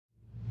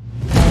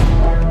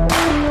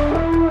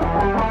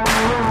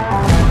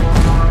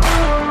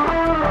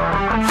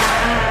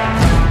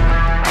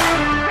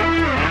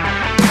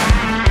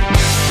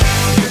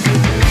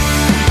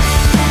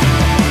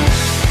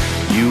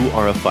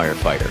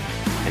firefighter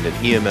and an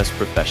EMS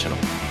professional.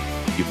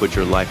 You put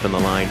your life on the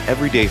line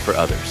every day for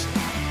others.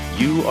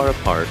 You are a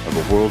part of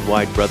a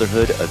worldwide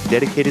brotherhood of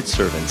dedicated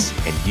servants,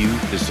 and you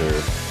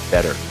deserve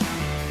better.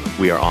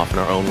 We are often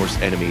our own worst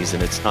enemies,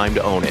 and it's time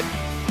to own it.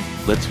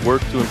 Let's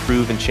work to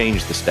improve and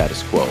change the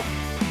status quo.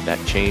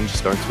 That change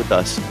starts with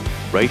us,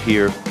 right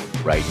here,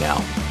 right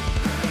now.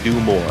 Do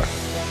more.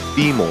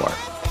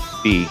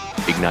 Be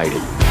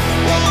ignited.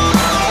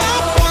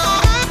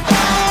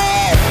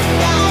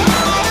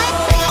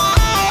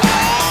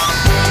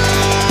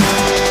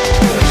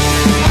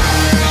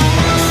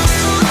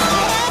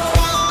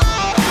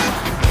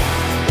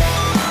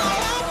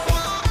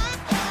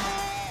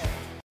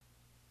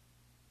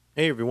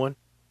 Hey everyone,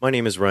 my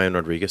name is Ryan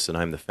Rodriguez, and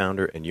I'm the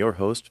founder and your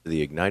host for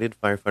the Ignited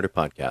Firefighter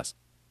Podcast.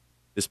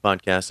 This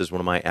podcast is one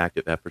of my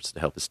active efforts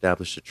to help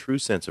establish a true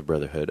sense of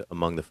brotherhood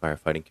among the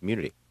firefighting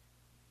community.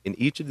 In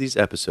each of these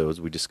episodes,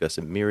 we discuss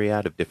a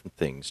myriad of different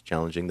things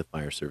challenging the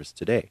fire service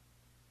today,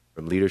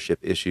 from leadership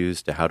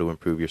issues to how to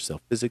improve yourself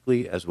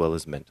physically as well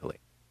as mentally.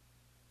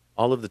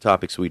 All of the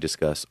topics we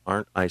discuss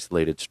aren't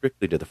isolated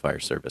strictly to the fire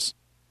service.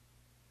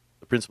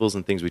 The principles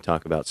and things we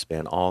talk about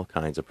span all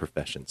kinds of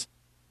professions.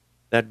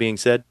 That being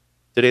said,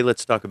 today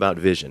let's talk about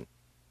vision,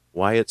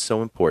 why it's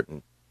so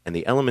important, and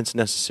the elements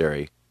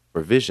necessary for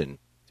vision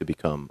to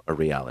become a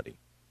reality.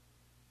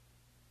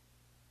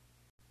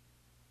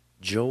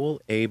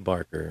 Joel A.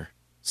 Barker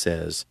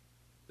says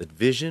that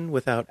vision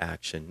without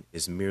action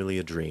is merely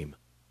a dream.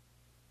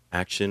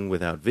 Action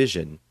without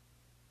vision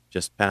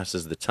just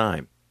passes the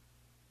time.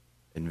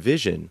 And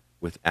vision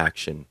with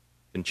action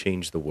can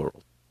change the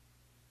world.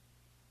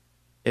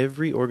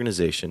 Every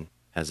organization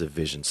has a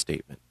vision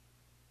statement.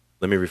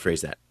 Let me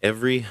rephrase that.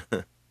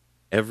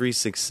 Every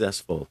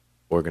successful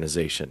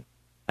organization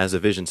has a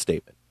vision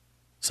statement,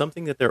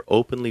 something that they're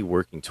openly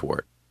working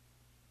toward.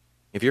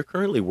 If you're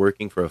currently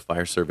working for a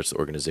fire service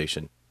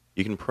organization,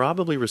 you can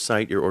probably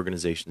recite your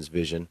organization's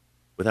vision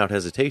without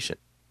hesitation.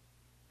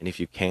 And if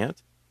you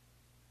can't,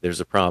 there's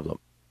a problem.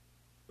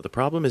 But the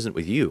problem isn't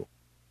with you.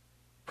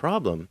 The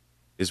problem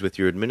is with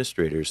your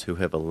administrators who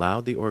have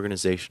allowed the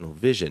organizational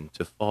vision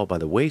to fall by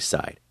the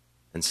wayside,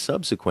 and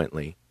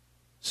subsequently,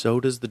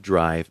 so does the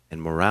drive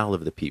and morale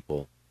of the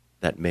people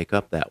that make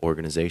up that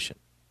organization.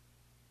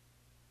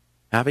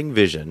 Having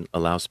vision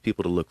allows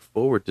people to look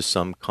forward to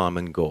some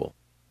common goal.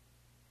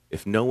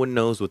 If no one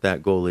knows what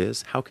that goal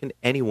is, how can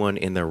anyone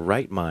in their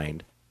right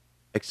mind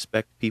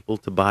expect people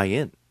to buy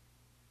in?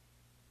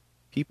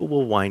 People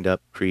will wind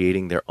up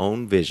creating their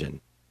own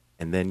vision,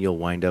 and then you'll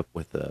wind up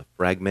with a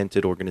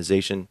fragmented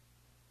organization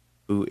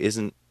who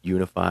isn't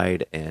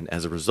unified and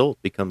as a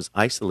result becomes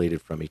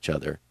isolated from each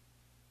other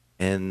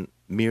and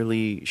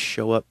merely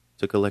show up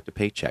to collect a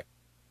paycheck.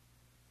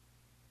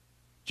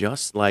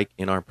 Just like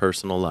in our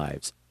personal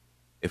lives,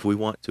 if we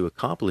want to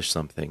accomplish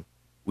something,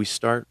 we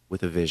start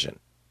with a vision.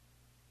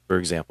 For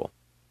example,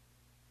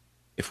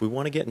 if we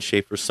want to get in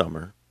shape for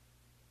summer,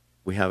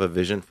 we have a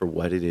vision for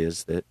what it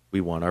is that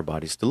we want our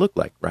bodies to look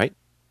like, right?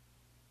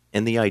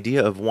 And the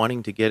idea of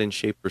wanting to get in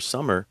shape for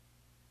summer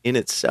in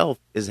itself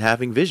is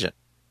having vision.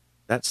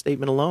 That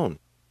statement alone.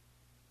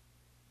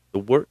 The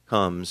work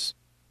comes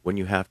when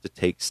you have to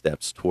take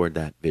steps toward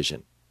that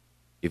vision.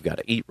 You've got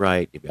to eat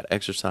right, you've got to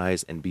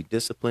exercise, and be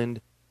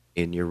disciplined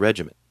in your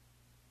regimen.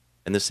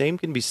 And the same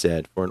can be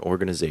said for an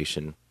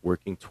organization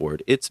working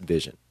toward its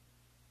vision.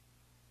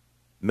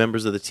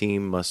 Members of the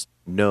team must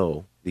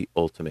know the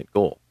ultimate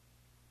goal.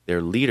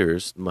 Their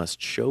leaders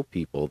must show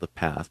people the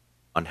path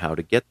on how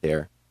to get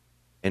there,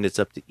 and it's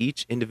up to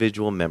each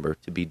individual member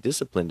to be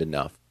disciplined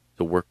enough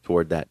to work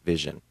toward that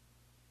vision.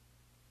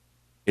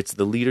 It's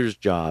the leader's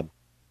job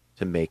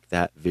to make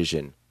that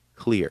vision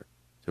clear,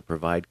 to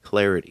provide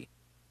clarity,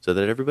 so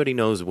that everybody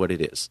knows what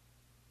it is.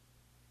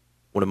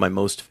 One of my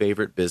most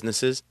favorite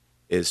businesses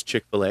is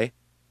Chick-fil-A.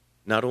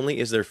 Not only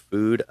is their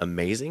food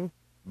amazing,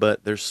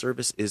 but their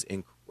service is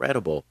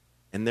incredible,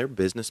 and their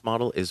business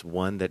model is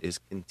one that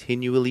is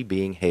continually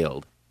being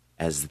hailed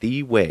as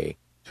the way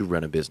to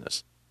run a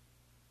business.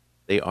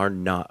 They are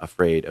not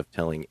afraid of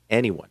telling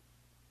anyone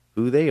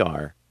who they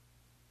are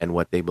and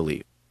what they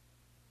believe,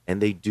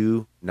 and they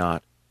do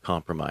not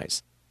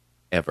compromise,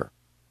 ever.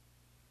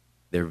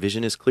 Their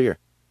vision is clear,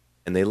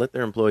 and they let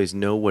their employees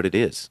know what it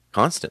is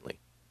constantly.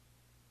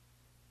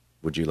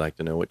 Would you like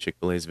to know what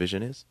Chick-fil-A's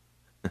vision is?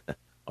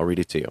 I'll read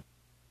it to you.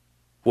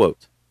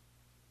 Quote,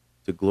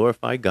 "To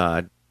glorify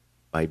God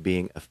by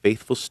being a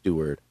faithful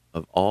steward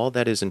of all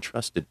that is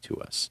entrusted to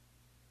us,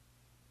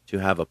 to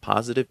have a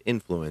positive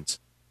influence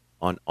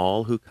on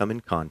all who come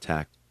in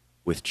contact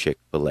with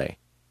Chick-fil-A."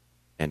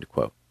 End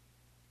quote.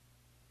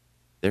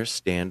 Their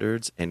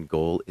standards and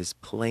goal is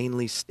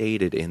plainly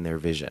stated in their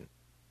vision.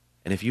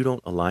 And if you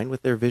don't align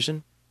with their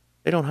vision,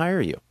 they don't hire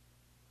you.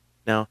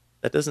 Now,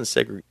 that doesn't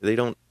segregate,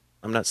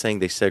 I'm not saying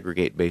they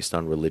segregate based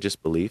on religious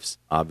beliefs,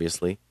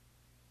 obviously,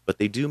 but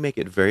they do make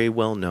it very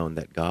well known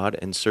that God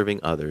and serving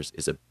others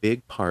is a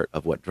big part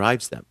of what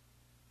drives them.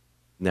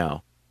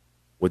 Now,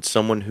 would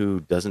someone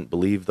who doesn't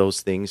believe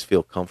those things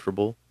feel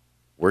comfortable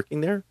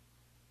working there?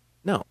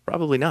 No,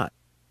 probably not.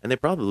 and they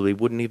probably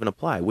wouldn't even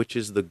apply, which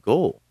is the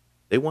goal.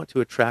 They want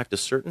to attract a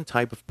certain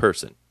type of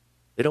person.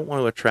 They don't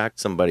want to attract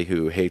somebody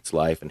who hates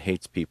life and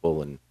hates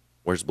people and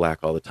wears black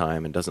all the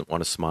time and doesn't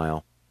want to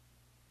smile.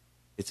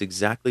 It's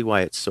exactly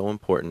why it's so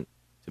important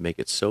to make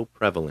it so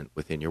prevalent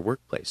within your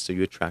workplace so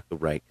you attract the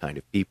right kind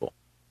of people.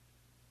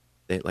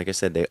 Like I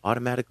said, they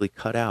automatically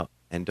cut out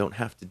and don't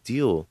have to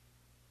deal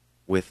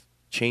with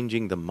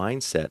changing the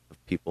mindset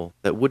of people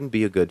that wouldn't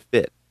be a good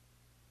fit.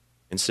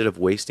 Instead of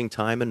wasting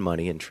time and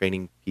money and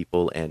training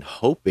people and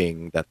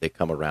hoping that they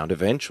come around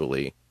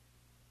eventually,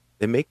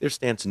 they make their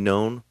stance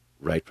known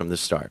right from the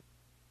start,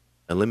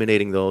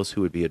 eliminating those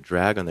who would be a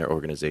drag on their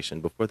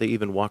organization before they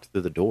even walked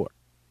through the door.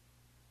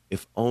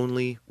 If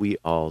only we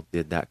all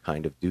did that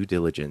kind of due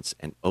diligence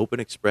and open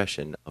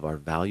expression of our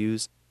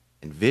values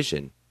and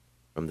vision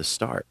from the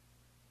start.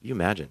 Can you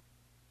imagine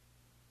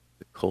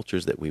the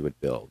cultures that we would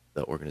build,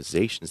 the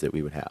organizations that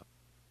we would have?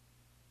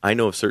 I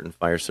know of certain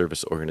fire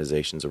service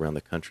organizations around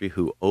the country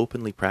who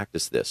openly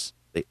practice this.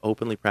 They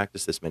openly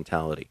practice this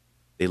mentality.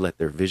 They let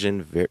their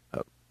vision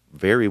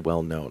very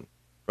well known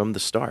from the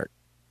start.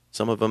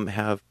 Some of them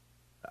have,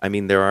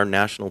 there are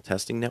national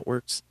testing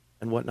networks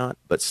and whatnot,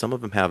 but some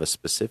of them have a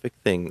specific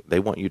thing. They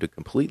want you to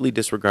completely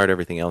disregard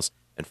everything else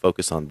and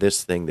focus on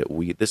this thing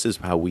this is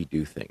how we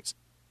do things.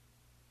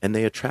 And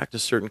they attract a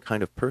certain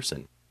kind of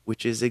person,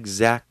 which is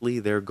exactly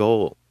their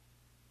goal.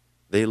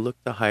 They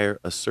look to hire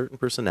a certain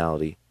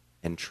personality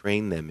and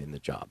train them in the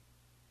job.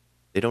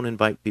 They don't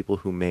invite people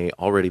who may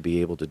already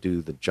be able to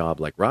do the job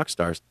like rock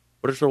stars,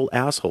 but are total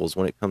assholes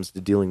when it comes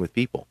to dealing with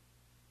people.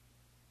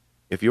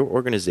 If your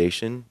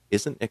organization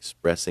isn't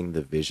expressing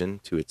the vision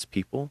to its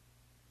people,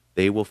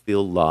 they will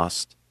feel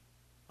lost,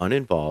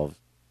 uninvolved,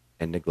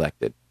 and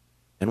neglected.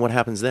 And what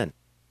happens then?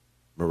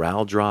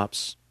 Morale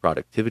drops,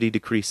 productivity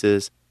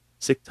decreases,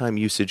 sick time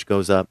usage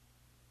goes up.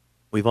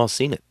 We've all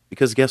seen it,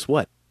 because guess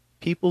what?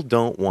 People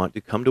don't want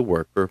to come to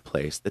work for a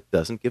place that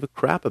doesn't give a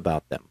crap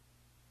about them.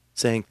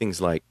 Saying things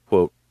like,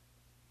 quote,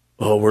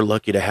 "Oh, we're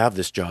lucky to have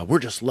this job. We're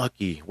just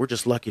lucky. We're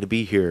just lucky to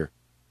be here."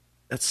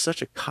 That's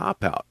such a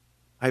cop-out.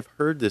 I've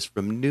heard this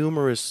from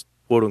numerous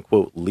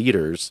quote-unquote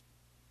leaders,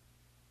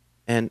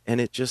 and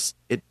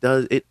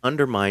it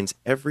undermines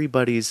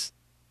everybody's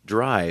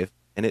drive,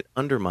 and it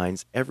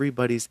undermines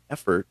everybody's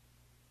effort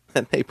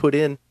that they put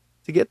in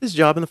to get this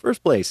job in the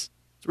first place.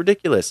 It's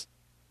ridiculous.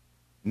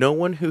 No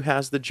one who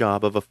has the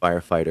job of a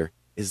firefighter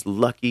is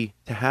lucky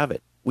to have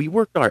it. We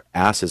worked our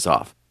asses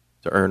off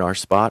to earn our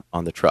spot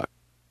on the truck.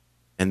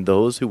 And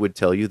those who would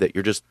tell you that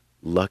you're just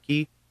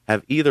lucky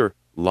have either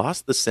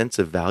lost the sense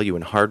of value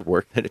and hard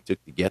work that it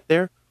took to get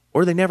there,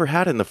 or they never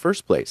had it in the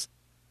first place.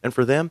 And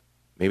for them,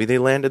 maybe they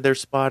landed their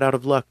spot out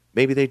of luck.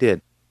 Maybe they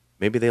did.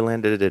 Maybe they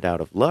landed it out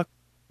of luck.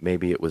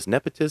 Maybe it was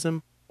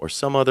nepotism or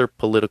some other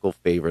political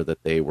favor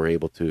that they were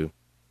able to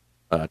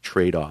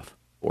trade off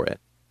for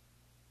it.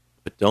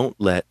 But don't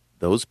let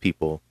those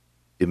people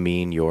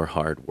demean your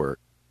hard work.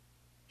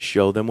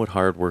 Show them what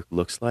hard work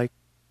looks like,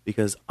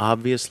 because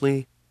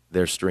obviously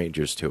they're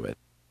strangers to it.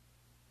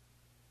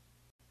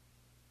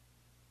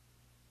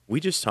 We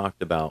just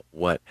talked about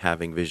what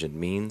having vision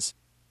means,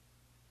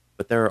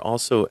 but there are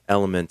also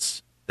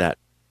elements that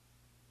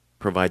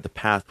provide the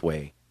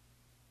pathway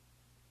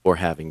for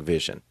having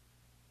vision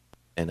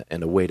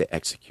and a way to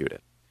execute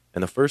it.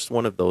 And the first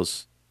one of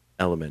those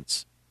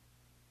elements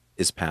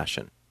is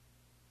passion.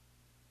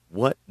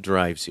 What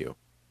drives you?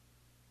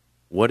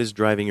 What is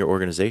driving your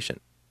organization?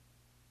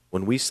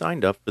 When we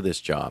signed up for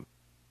this job,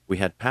 we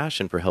had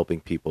passion for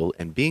helping people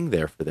and being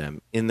there for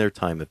them in their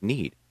time of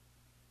need.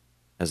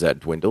 Has that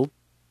dwindled?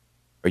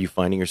 Are you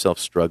finding yourself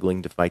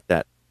struggling to fight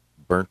that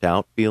burnt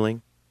out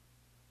feeling?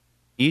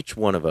 Each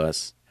one of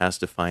us has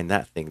to find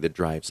that thing that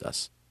drives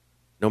us,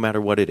 no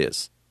matter what it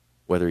is,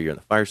 whether you're in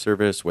the fire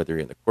service, whether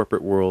you're in the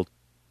corporate world,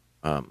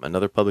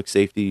 another public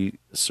safety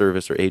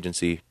service or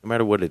agency, no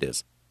matter what it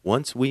is.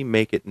 Once we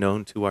make it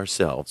known to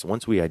ourselves,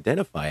 once we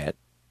identify it,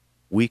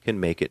 we can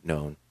make it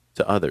known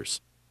to others.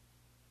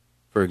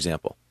 For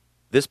example,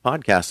 this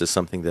podcast is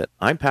something that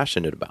I'm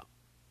passionate about.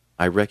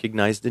 I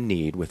recognized a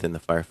need within the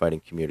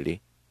firefighting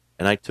community,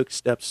 and I took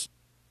steps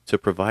to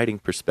providing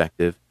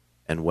perspective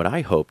and what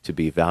I hope to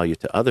be value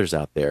to others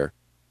out there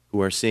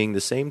who are seeing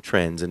the same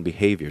trends and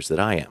behaviors that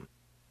I am.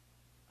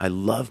 I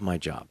love my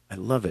job. I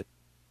love it.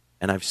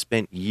 And I've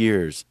spent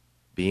years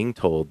being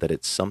told that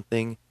it's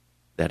something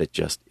that it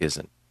just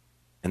isn't.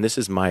 And this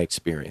is my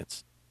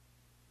experience.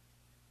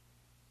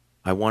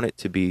 I want it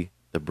to be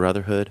the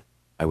brotherhood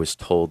I was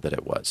told that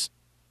it was.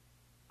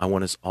 I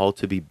want us all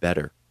to be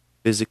better,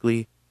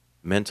 physically,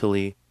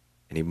 mentally,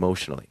 and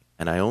emotionally.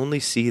 And I only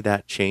see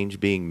that change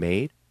being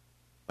made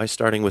by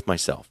starting with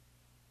myself.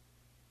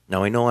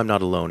 Now, I know I'm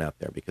not alone out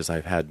there, because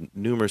I've had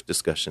numerous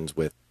discussions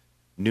with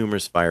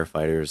numerous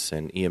firefighters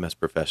and EMS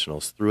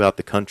professionals throughout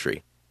the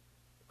country.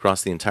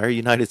 Across the entire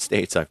United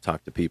States, I've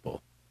talked to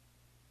people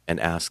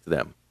and asked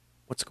them,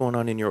 what's going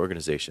on in your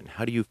organization?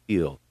 How do you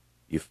feel?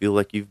 You feel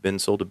like you've been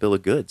sold a bill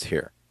of goods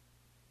here?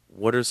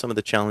 What are some of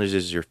the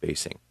challenges you're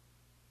facing?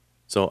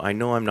 So I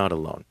know I'm not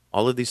alone.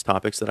 All of these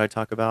topics that I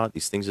talk about,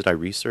 these things that I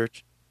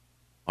research,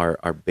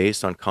 are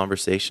based on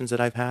conversations that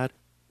I've had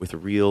with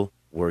real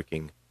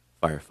working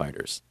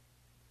firefighters.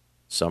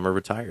 Some are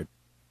retired,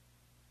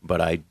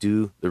 but I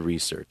do the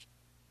research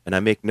and I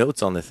make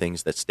notes on the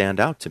things that stand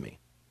out to me.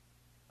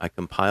 I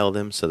compile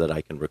them so that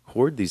I can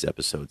record these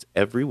episodes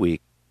every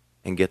week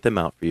and get them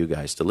out for you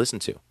guys to listen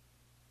to.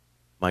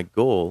 My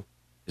goal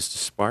is to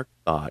spark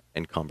thought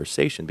and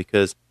conversation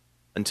because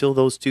until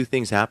those two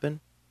things happen,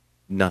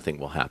 nothing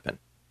will happen.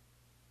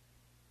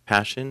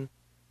 Passion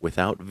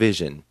without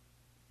vision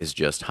is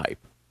just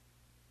hype.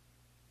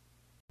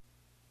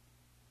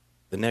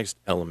 The next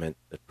element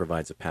that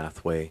provides a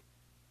pathway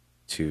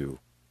to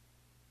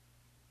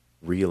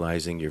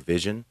realizing your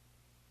vision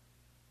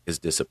is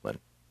discipline.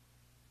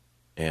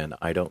 And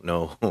I don't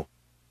know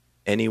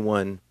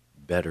anyone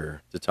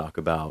better to talk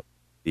about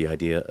the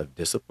idea of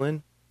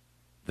discipline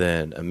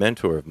than a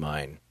mentor of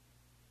mine,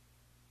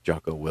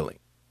 Jocko Willing.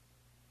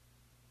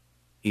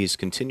 He's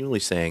continually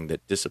saying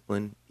that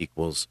discipline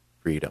equals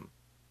freedom.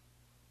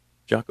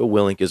 Jocko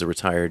Willink is a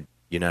retired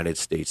United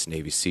States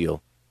Navy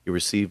SEAL. He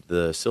received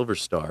the Silver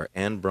Star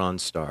and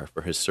Bronze Star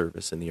for his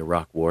service in the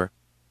Iraq War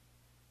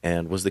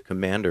and was the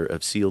commander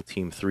of SEAL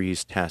Team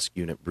 3's Task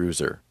Unit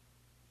Bruiser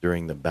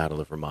during the Battle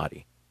of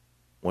Ramadi,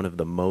 one of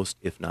the most,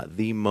 if not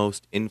the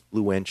most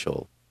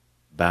influential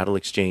battle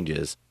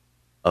exchanges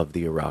of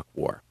the Iraq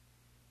War.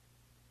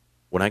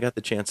 When I got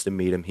the chance to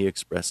meet him, he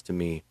expressed to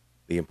me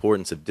the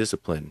importance of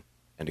discipline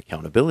and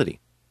accountability.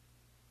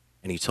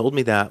 And he told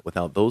me that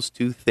without those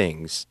two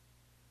things,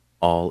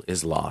 all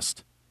is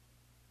lost.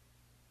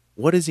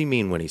 What does he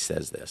mean when he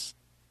says this?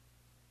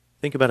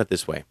 Think about it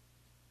this way.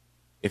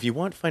 If you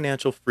want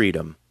financial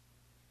freedom,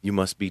 you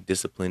must be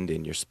disciplined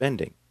in your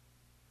spending.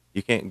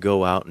 You can't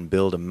go out and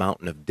build a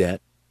mountain of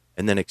debt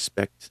and then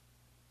expect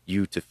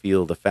you to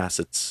feel the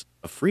facets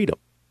of freedom.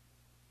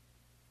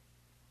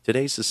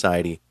 Today's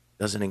society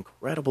does an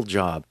incredible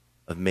job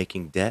of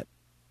making debt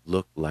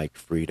look like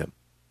freedom.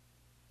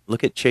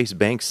 Look at Chase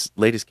Bank's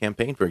latest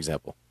campaign, for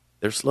example.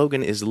 Their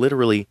slogan is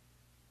literally,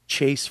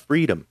 chase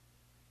freedom.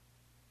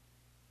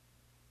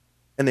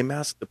 And they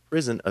mask the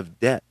prison of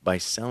debt by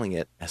selling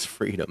it as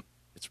freedom.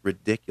 It's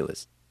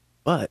ridiculous.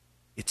 But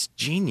it's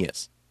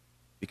genius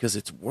because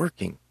it's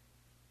working.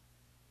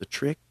 The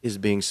trick is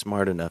being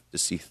smart enough to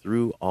see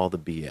through all the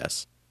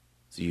BS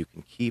so you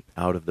can keep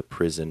out of the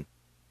prison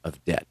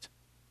of debt.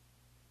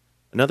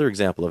 Another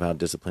example of how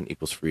discipline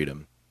equals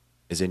freedom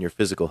is in your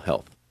physical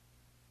health.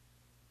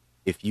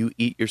 If you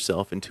eat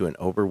yourself into an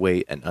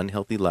overweight and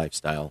unhealthy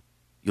lifestyle,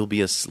 you'll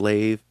be a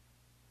slave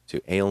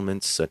to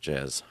ailments such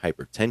as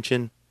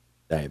hypertension,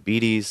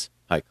 diabetes,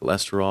 high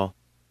cholesterol.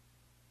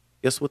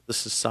 Guess what the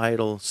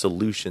societal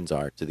solutions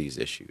are to these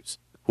issues?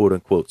 The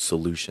quote-unquote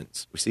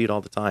solutions. We see it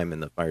all the time in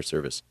the fire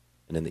service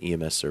and in the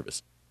EMS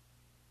service.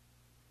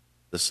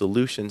 The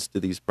solutions to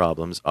these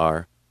problems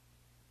are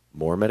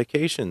more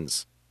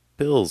medications,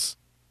 pills.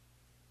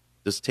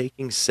 Does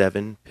taking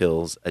 7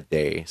 pills a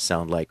day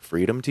sound like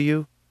freedom to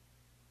you?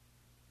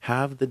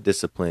 Have the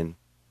discipline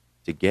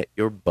to get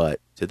your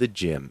butt to the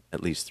gym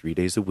at least 3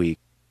 days a week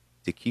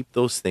to keep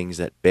those things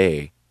at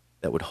bay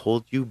that would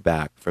hold you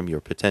back from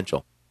your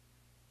potential.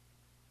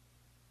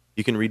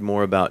 You can read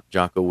more about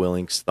Jocko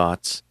Willink's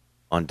thoughts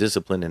on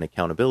discipline and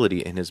accountability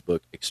in his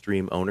book,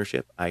 Extreme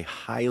Ownership. I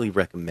highly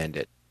recommend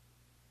it,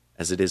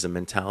 as it is a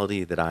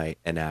mentality that I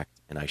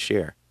enact and I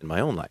share in my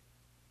own life.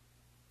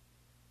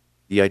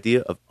 The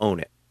idea of own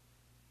it.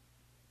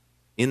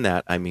 In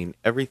that, I mean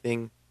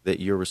everything that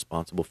you're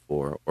responsible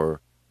for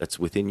or that's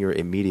within your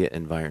immediate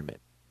environment.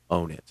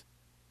 Own it.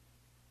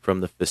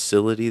 From the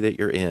facility that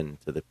you're in,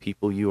 to the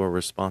people you are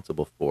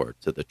responsible for,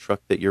 to the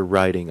truck that you're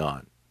riding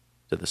on,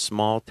 to the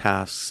small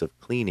tasks of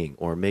cleaning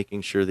or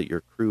making sure that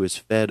your crew is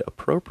fed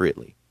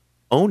appropriately.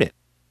 Own it.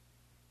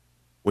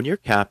 When your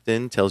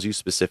captain tells you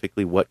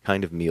specifically what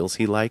kind of meals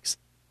he likes,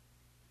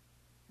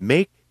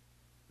 make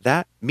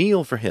that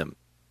meal for him.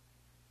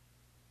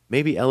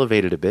 Maybe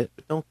elevate it a bit,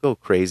 but don't go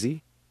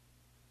crazy.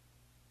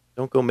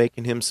 Don't go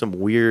making him some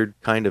weird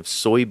kind of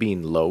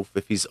soybean loaf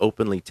if he's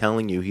openly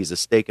telling you he's a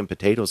steak and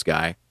potatoes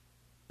guy.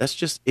 That's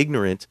just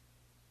ignorant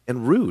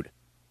and rude.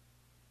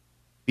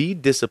 Be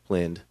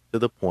disciplined to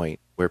the point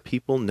where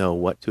people know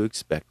what to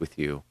expect with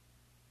you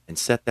and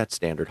set that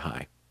standard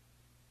high.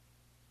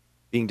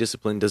 Being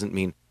disciplined doesn't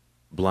mean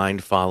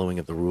blind following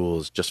of the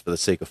rules just for the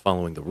sake of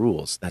following the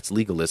rules. That's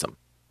legalism.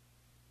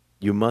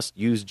 You must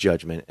use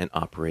judgment and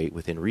operate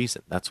within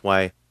reason. That's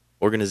why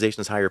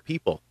organizations hire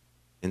people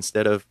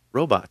instead of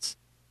robots.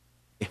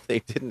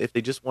 If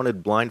they just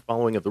wanted blind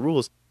following of the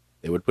rules,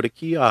 they would put a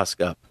kiosk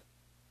up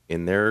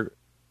in their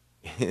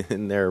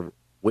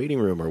waiting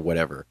room or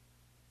whatever.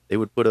 They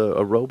would put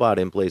a robot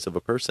in place of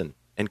a person.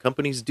 And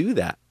companies do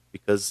that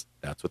because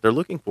that's what they're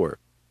looking for.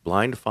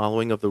 Blind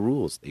following of the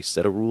rules. They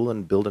set a rule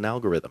and build an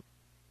algorithm.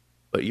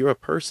 But you're a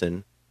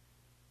person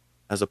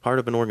as a part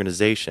of an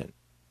organization,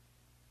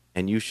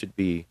 and you should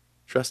be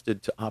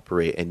trusted to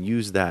operate and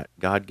use that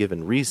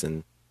God-given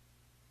reason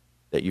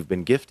that you've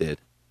been gifted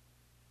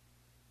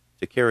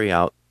to carry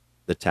out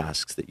the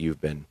tasks that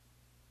you've been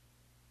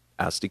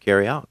asked to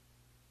carry out.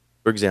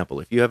 For example,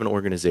 if you have an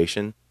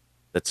organization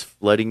that's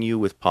flooding you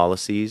with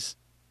policies,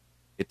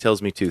 it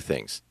tells me two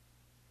things.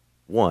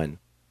 One,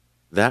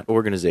 that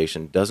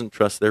organization doesn't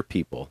trust their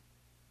people.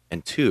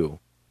 And two,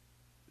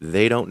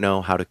 they don't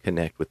know how to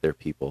connect with their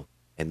people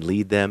and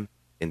lead them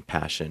in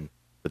passion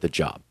for the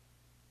job.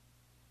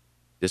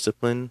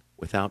 Discipline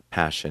without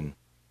passion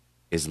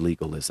is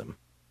legalism.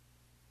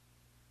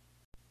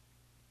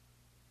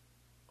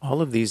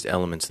 All of these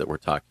elements that we're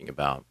talking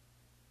about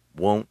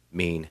won't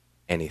mean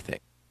anything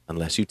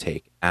unless you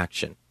take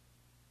action.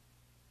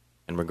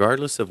 And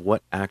regardless of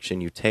what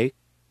action you take,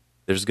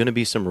 there's going to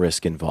be some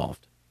risk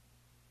involved.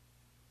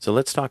 So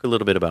let's talk a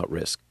little bit about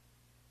risk.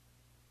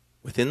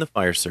 Within the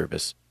fire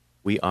service,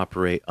 we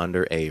operate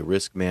under a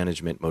risk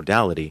management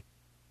modality,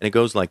 and it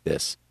goes like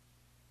this.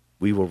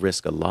 We will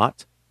risk a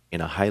lot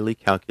in a highly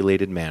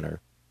calculated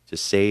manner to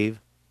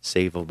save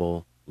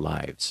savable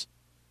lives.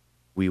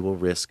 We will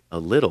risk a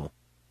little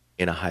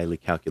in a highly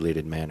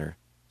calculated manner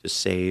to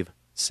save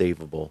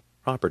savable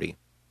property.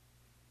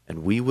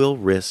 And we will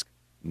risk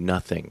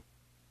nothing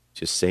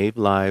to save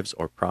lives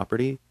or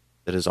property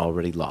that is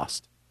already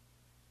lost.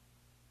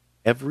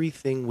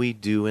 Everything we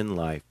do in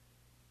life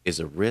is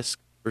a risk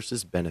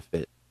versus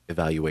benefit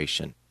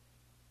evaluation.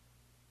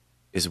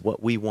 Is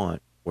what we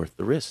want worth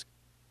the risk?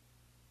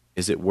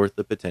 Is it worth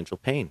the potential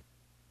pain?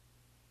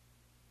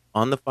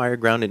 On the fire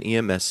ground and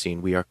EMS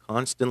scene, we are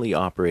constantly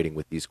operating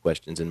with these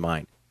questions in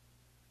mind.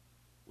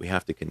 We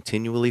have to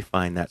continually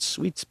find that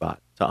sweet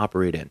spot to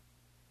operate in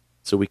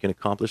so we can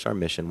accomplish our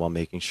mission while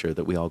making sure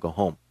that we all go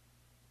home.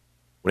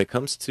 When it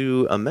comes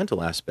to a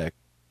mental aspect,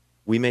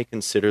 we may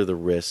consider the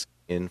risk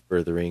in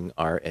furthering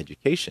our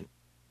education.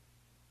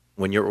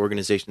 When your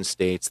organization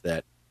states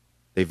that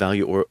they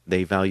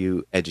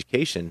value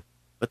education,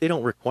 but they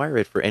don't require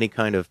it for any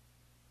kind of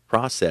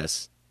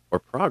process or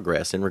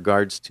progress in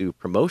regards to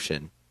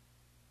promotion,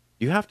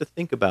 you have to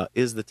think about,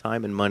 is the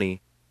time and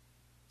money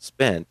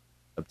spent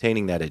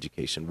obtaining that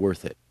education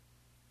worth it?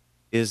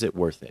 Is it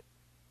worth it?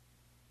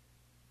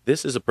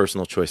 This is a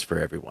personal choice for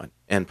everyone.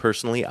 And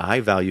personally,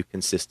 I value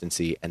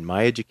consistency, and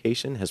my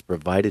education has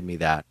provided me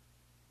that,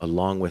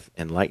 along with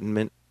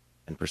enlightenment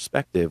and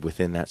perspective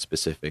within that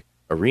specific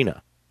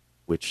arena,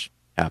 which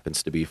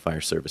happens to be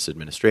fire service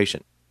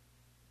administration.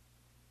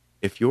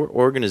 If your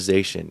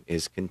organization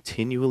is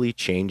continually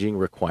changing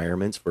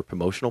requirements for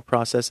promotional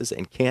processes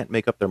and can't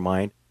make up their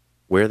mind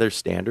where their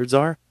standards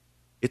are,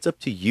 it's up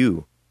to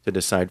you to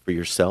decide for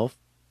yourself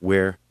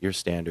where your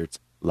standards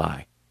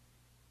lie.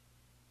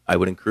 I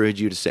would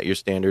encourage you to set your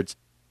standards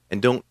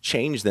and don't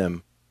change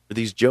them for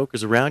these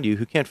jokers around you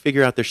who can't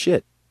figure out their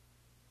shit.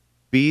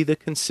 Be the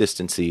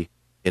consistency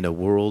in a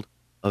world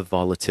of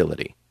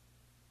volatility.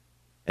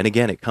 And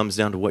again, it comes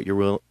down to what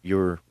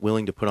you're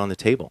willing to put on the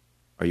table.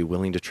 Are you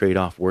willing to trade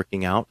off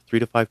working out 3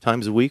 to 5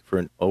 times a week for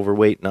an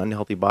overweight and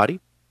unhealthy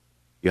body?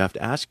 You have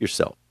to ask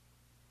yourself,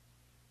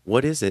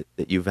 what is it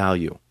that you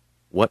value?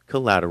 What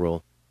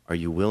collateral are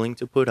you willing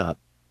to put up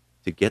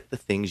to get the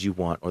things you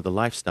want or the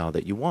lifestyle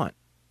that you want?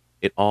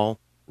 It all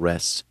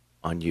rests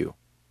on you.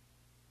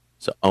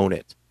 So own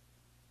it.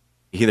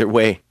 Either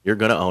way, you're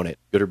going to own it,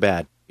 good or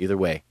bad. Either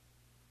way.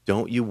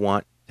 Don't you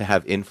want to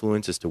have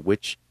influence as to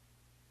which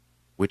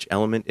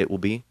element it will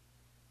be?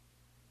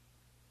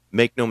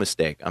 Make no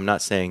mistake, I'm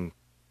not saying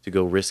to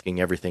go risking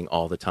everything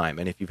all the time.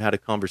 And if you've had a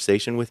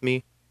conversation with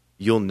me,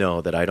 you'll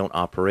know that I don't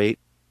operate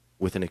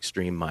with an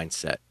extreme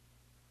mindset.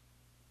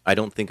 I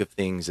don't think of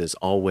things as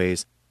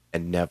always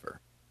and never.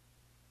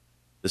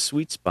 The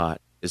sweet spot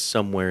is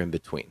somewhere in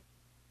between.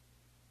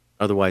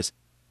 Otherwise,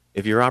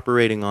 if you're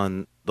operating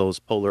on those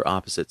polar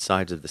opposite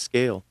sides of the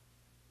scale,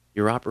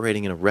 you're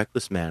operating in a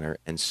reckless manner,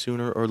 and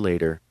sooner or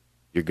later,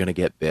 you're going to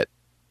get bit.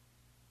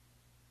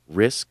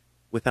 Risk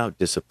without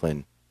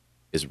discipline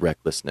is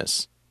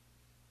recklessness.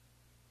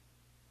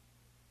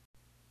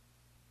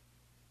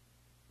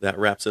 That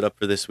wraps it up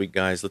for this week,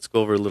 guys. Let's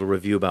go over a little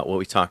review about what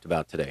we talked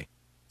about today.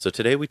 So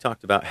today we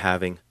talked about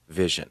having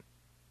vision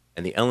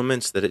and the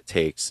elements that it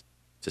takes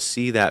to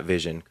see that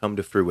vision come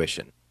to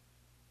fruition.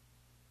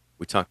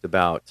 We talked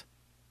about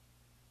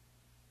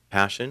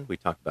passion, we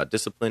talked about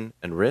discipline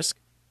and risk.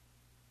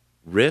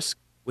 Risk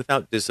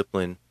without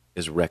discipline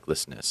is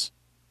recklessness.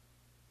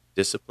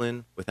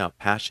 Discipline without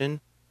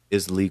passion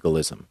is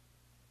legalism.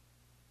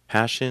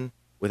 Passion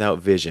without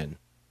vision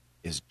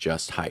is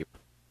just hype.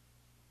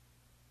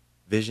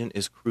 Vision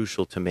is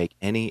crucial to make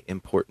any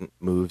important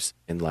moves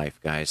in life,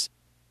 guys.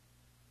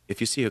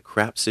 If you see a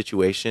crap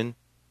situation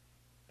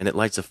and it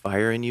lights a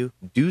fire in you,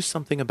 do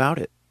something about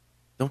it.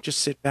 Don't just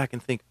sit back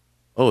and think,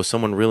 oh,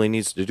 someone really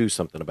needs to do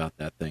something about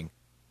that thing.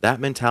 That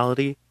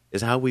mentality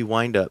is how we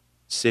wind up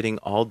sitting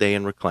all day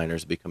in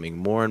recliners, becoming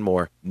more and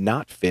more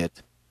not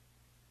fit,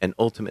 and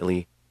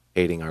ultimately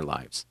hating our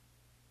lives.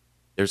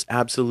 There's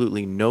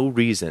absolutely no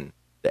reason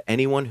that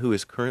anyone who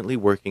is currently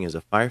working as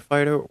a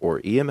firefighter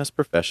or EMS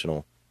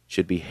professional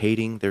should be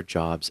hating their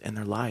jobs and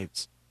their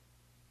lives.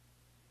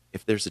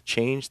 If there's a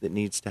change that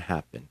needs to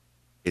happen,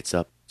 it's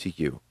up to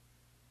you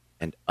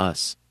and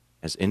us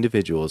as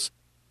individuals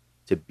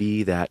to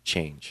be that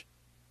change.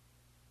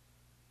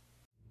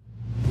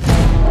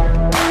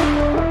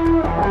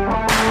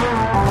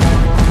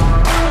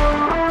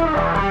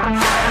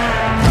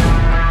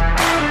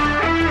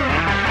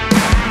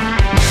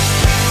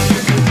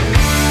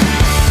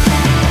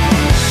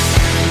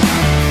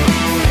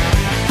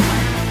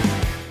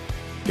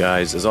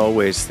 guys. As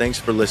always, thanks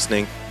for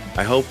listening.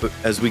 I hope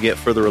as we get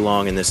further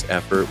along in this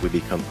effort, we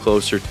become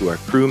closer to our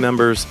crew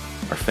members,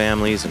 our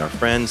families, and our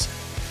friends.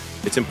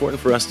 It's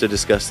important for us to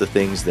discuss the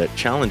things that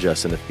challenge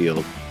us in the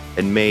field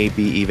and may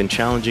be even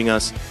challenging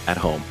us at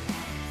home.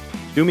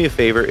 Do me a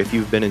favor, if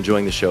you've been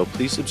enjoying the show,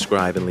 please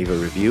subscribe and leave a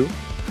review.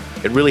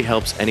 It really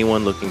helps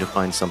anyone looking to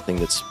find something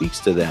that speaks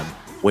to them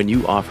when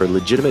you offer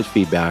legitimate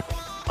feedback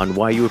on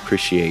why you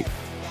appreciate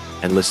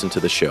and listen to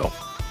the show.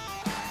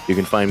 You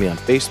can find me on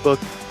Facebook,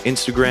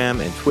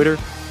 Instagram, and Twitter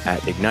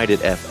at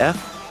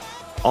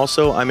IgnitedFF.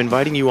 Also, I'm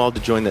inviting you all to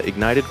join the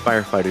Ignited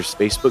Firefighters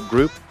Facebook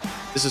group.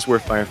 This is where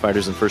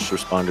firefighters and first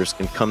responders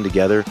can come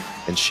together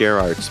and share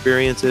our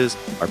experiences,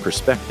 our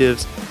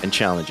perspectives, and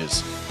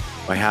challenges.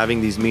 By having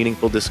these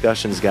meaningful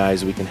discussions,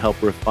 guys, we can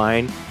help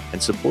refine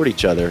and support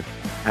each other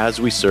as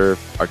we serve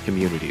our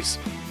communities.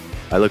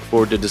 I look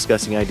forward to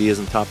discussing ideas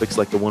and topics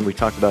like the one we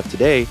talked about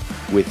today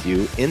with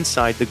you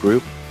inside the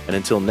group. And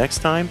until next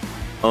time,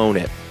 own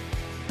it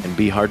and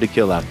be hard to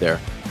kill out there.